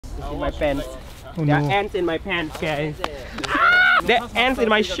in my pants. Oh, There are no. ants in my pants, guys. There are ants in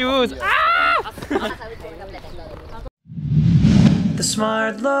my shoes.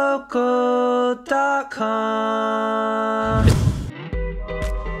 TheSmartLocal.com.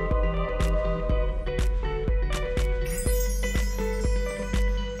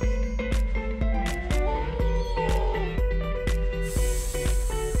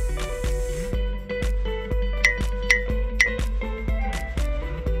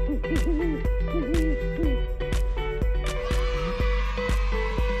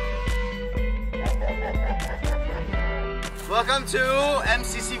 Welcome to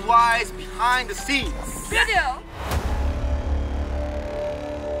MCCY's Behind the Scenes video.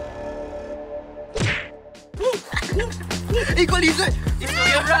 Equalizer! It's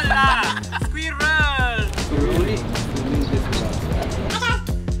squirrel lah! Squirrel!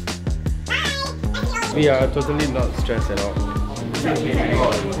 We are totally not stressed at all.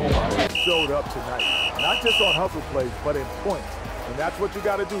 Showed up tonight, not just on hustle plays, but in points. And that's what you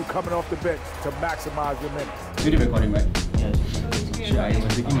got to do coming off the bench to maximize your minutes. Video recording, right? Yes. I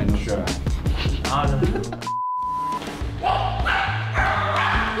was taking my notes. Sure.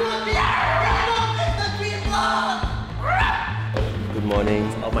 Good morning.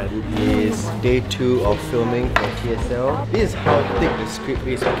 It's day 2 of filming for TSL. This is how thick the script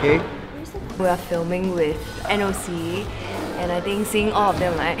is, okay? We are filming with NOC, and I think seeing all of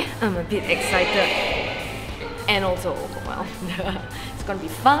them, like, I'm a bit excited and also overwhelmed. It's gonna be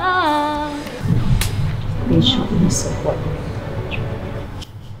fun. They showed me support,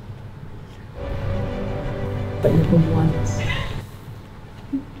 but never once.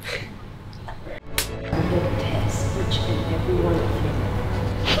 I'm here to test each and every one of them.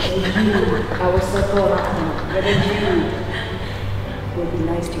 I will circle around you, whether you will be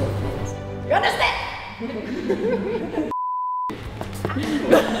nice to your friends. You understand?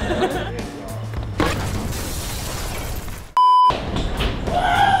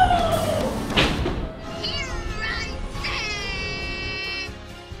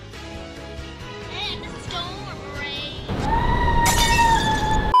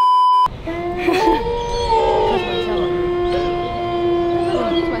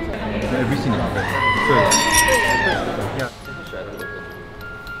 Every scene is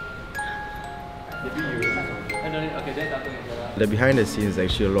The behind the scenes is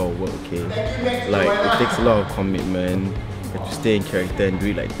actually a lot of work, okay? Like, it takes a lot of commitment. You have to stay in character and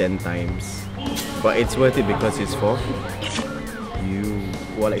do it like 10 times. But it's worth it because it's for you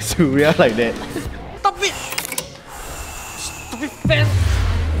who are like Surya like that. Stop it! Stupid fan!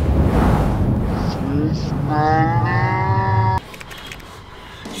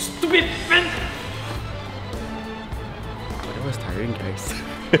 You stupid fan! But that was tiring, guys.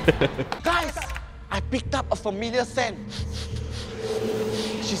 Guys, I picked up a familiar scent.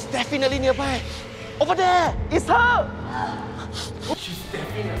 She's definitely nearby. Over there! It's her! She's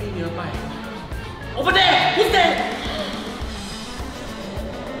definitely nearby. Over there! Who's there?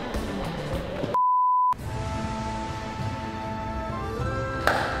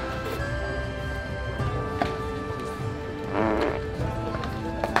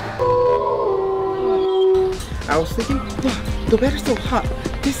 I was thinking, wow, the weather's so hot.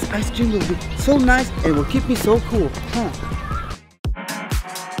 This ice cream will be so nice and will keep me so cool.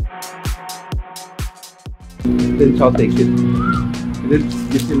 Then Chow takes it. And then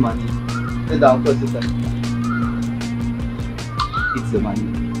gives him money. Then the uncle is like, it's the money.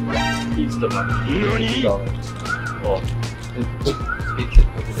 It's the money. $50. Oh. Then takes it,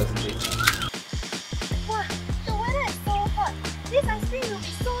 but he doesn't take it. Wow, the weather is so hot. This ice cream will be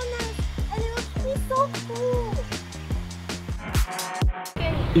so nice and it will keep me so cool.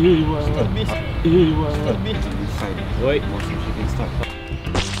 Wait.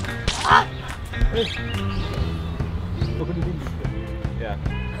 Yeah.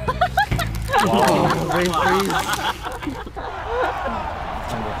 Wow. Brain freeze.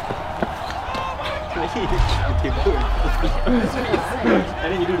 And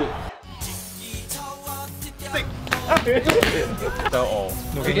then you do the tell all.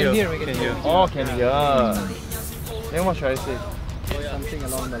 No, we can hear. Oh, can hear. Then what should I say? Something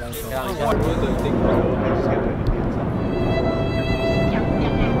along the lines of... What was the thing? Just get ready.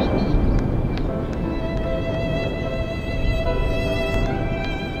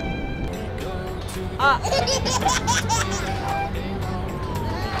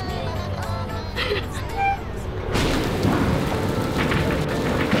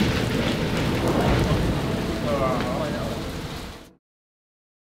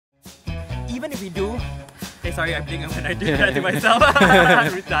 Even if we do, sorry, I'm doing when I do that to myself.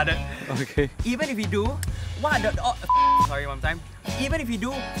 Retarded. Okay. Even if we do, what are the sorry one time. even if you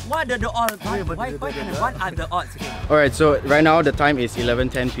do, what are the odds? What are the odds? Alright, so right now the time is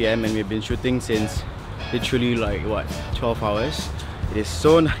 11:10 PM and we've been shooting since literally like what, 12 hours. It is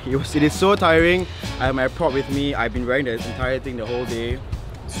so tiring. I have my prop with me. I've been wearing the entire thing the whole day.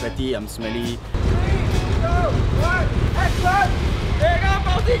 Sweaty, I'm smelly.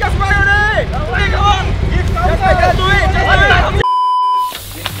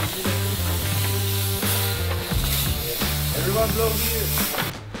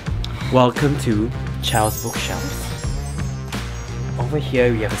 Welcome to Chow's Bookshelves. Over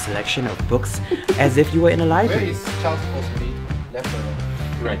here we have a selection of books as if you were in a library. Where is Charles supposed to be? Left or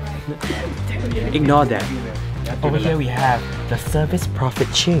right? Right. Ignore that. Over here we have the service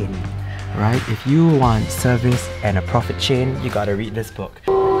profit chain. Right? If you want service and a profit chain, you gotta read this book.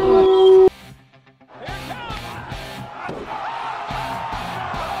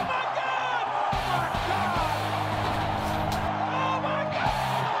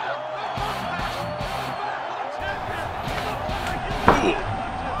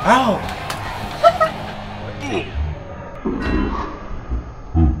 Ow!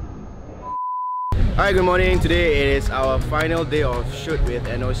 Hi, good morning. Today it is our final day of shoot with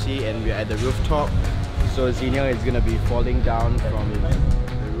NOC and we're at the rooftop. So Xenia is gonna be falling down from the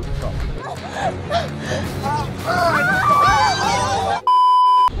rooftop.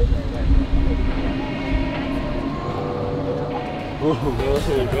 No.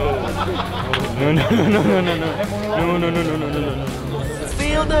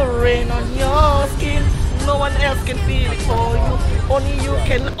 Feel the rain on your skin. No one else can feel it for you. Only you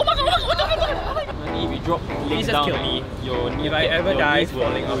can. Oh my god! If you drop legs down, your knee, if I ever die,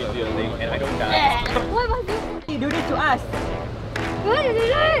 falling out with your leg and I don't die. Why must You do this to us. Why did you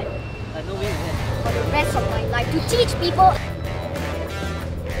do it? For the rest of my life to teach people.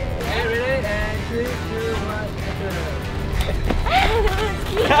 And really, and 3, 2, 1.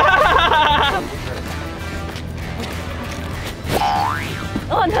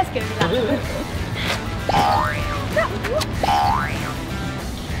 Oh, that's scary.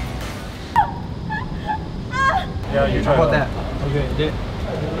 Yeah, you try. How about that? Okay,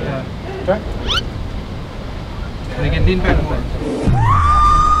 yeah. Try. They can lean back more.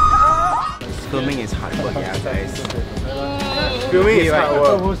 Filming is hard work, yeah, guys. Filming is hard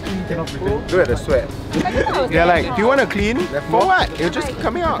work. Look at the sweat. They're like, do you want to clean? For what? It'll just keep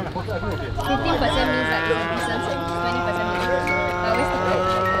coming out. 15% means like it's decent, 20% means I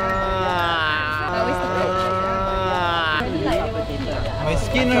always think My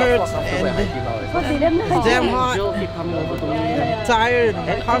skin hurts and it's damn hot. I'm tired,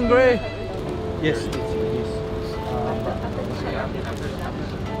 I'm hungry. Yes.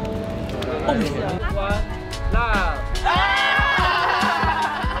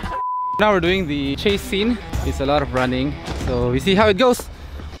 Now we're doing the chase scene. It's a lot of running, so we see how it goes.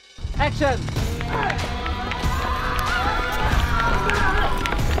 Action!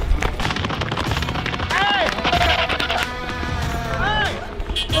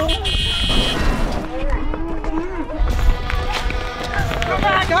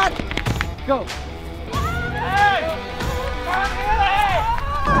 Cut! Go!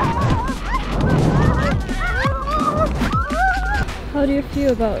 How do you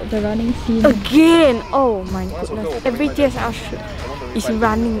feel about the running scene? Again! Oh my goodness. Every TSL shoot is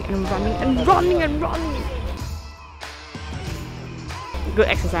running and running and running and running. Good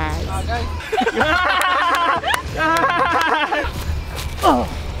exercise. Oh!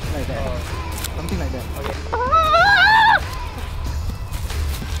 Like that. Something like that. Okay.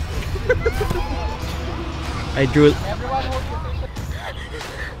 I drew.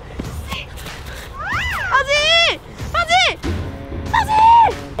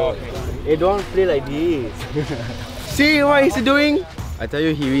 It don't play like this. See what he's doing? I tell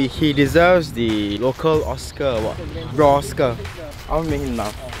you, he deserves the local Oscar. What? Bro Oscar. I'll make him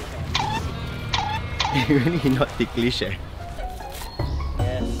laugh. Really not ticklish, eh?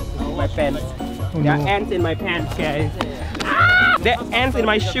 Yes, my pants. There are ants in my pants, guys. There are ants in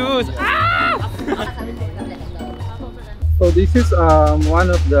my shoes. So this is one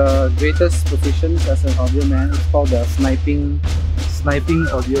of the greatest positions as an audio man. It's called the sniping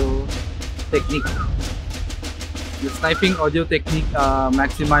audio technique. The sniping audio technique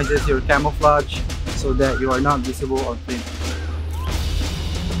maximizes your camouflage so that you are not visible on film.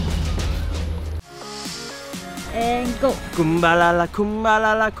 And go! Kumbalala,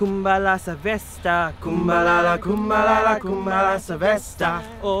 kumbalala, kumbala savesta. Kumbalala, kumbalala, kumbala savesta.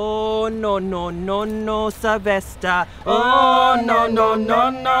 Oh no no no no savesta. Oh no no no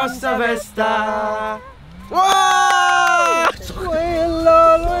no savesta. Whoa! We'll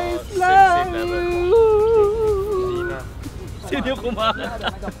always love you. Continue kumain.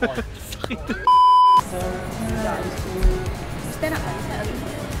 Stand up.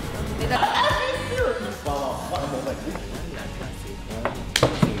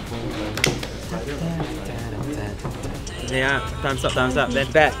 Yeah, thumbs up,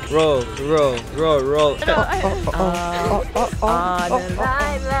 then back, roll.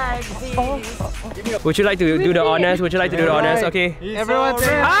 Would you like to do the honors? Okay. Everyone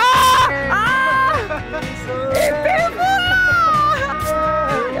say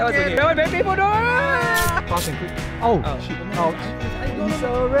That was okay. That was people do. fast and quick. Oh, shit.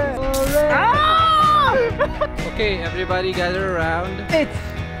 Okay, everybody gather around. It's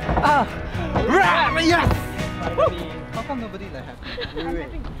Yes! how come nobody like happy? Wait.